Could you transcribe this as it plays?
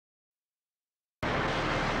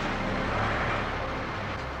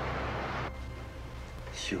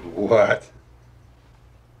You what?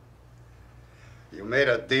 You made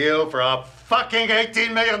a deal for a fucking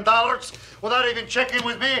 $18 million without even checking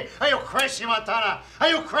with me? Are you crazy, Montana? Are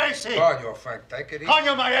you crazy? Coño, Frank, take it easy.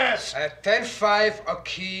 Coño, my ass! At 10.5 a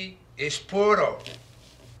key is puro.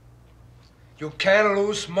 You can't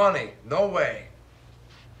lose money. No way.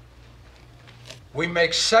 We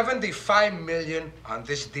make 75 million on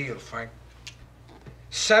this deal, Frank.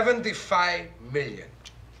 75 million.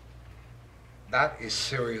 That is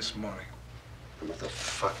serious money. What the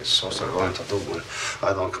fuck is Sosa going to do when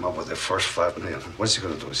I don't come up with the first $5 million? What's he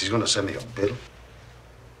going to do? Is he going to send me a bill?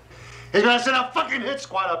 He's going to send a fucking hit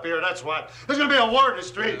squad up here, that's what. There's going to be a word in the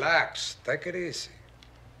street. Relax. Take it easy.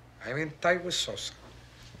 I'm in tight with Sosa.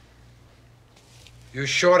 You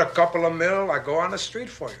short a couple of mil, I go on the street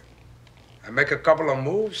for you. I make a couple of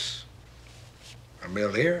moves. A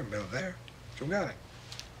mil here, a mil there. You got it.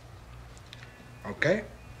 Okay?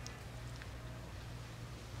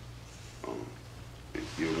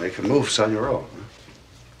 You're making moves on your own, huh?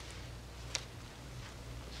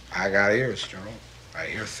 I got ears, Joe. I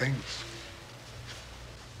hear things.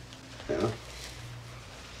 Yeah?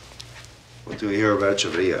 What do you hear about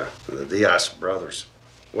Chavilla and the Diaz brothers?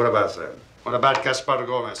 What about them? What about Gaspar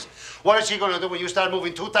Gomez? What is he gonna do when you start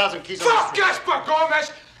moving 2,000 keys on the Fuck street? Gaspar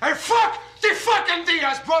Gomez and fuck the fucking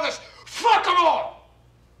Diaz brothers! Fuck them all!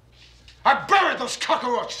 I buried those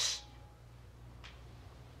cockroaches.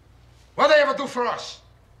 What'd they ever do for us?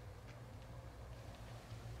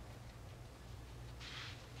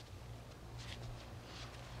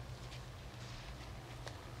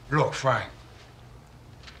 Look, Frank,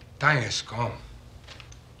 time has come.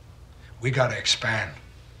 We gotta expand.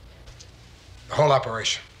 The whole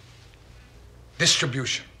operation.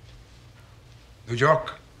 Distribution. New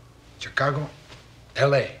York, Chicago,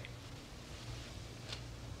 LA.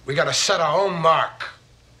 We gotta set our own mark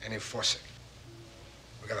and enforce it.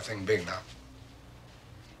 We gotta think big now.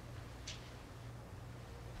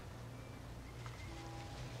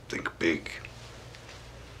 Think big.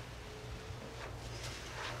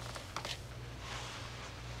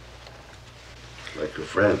 Like your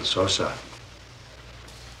friend, Sosa.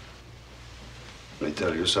 Let me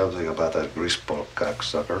tell you something about that greaseball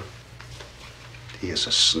cocksucker. He is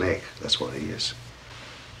a snake, that's what he is.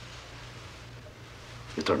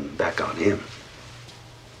 You turn back on him,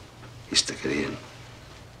 you stick it in.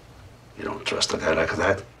 You don't trust a guy like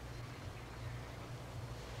that?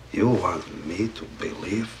 You want me to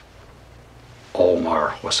believe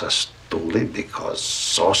Omar was a stoolie because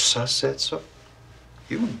Sosa said so?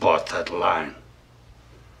 You bought that line.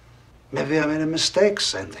 Maybe I made a mistake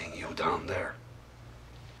sending you down there.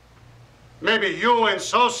 Maybe you and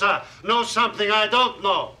Sosa know something I don't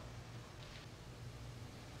know.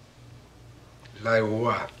 Like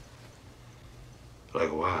what?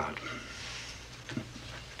 Like what?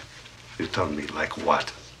 You tell me like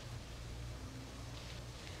what?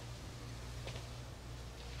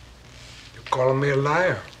 You calling me a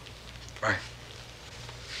liar, right?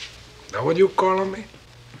 Is that what you calling me?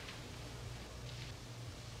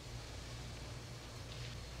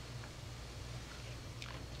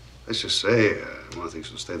 Let's just say I want things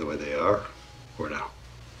to stay the way they are for now.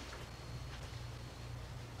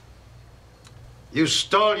 You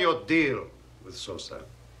stole your deal with Sosa.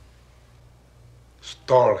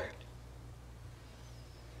 Stole it.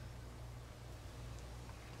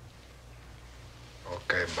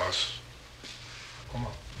 Okay, boss. Come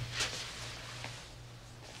on.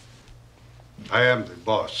 I am the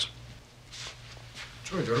boss.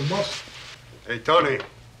 Sure, you're the boss. Hey, Tony.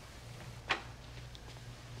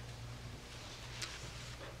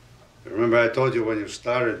 Remember I told you when you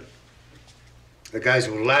started, the guys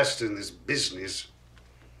who last in this business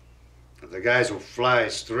are the guys who fly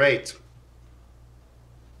straight,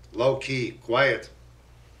 low-key, quiet.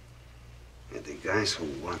 And the guys who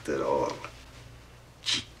want it all.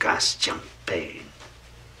 Chicas, champagne,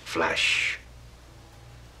 flash.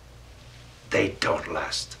 They don't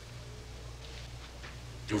last.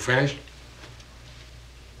 You finished?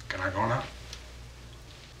 Can I go now?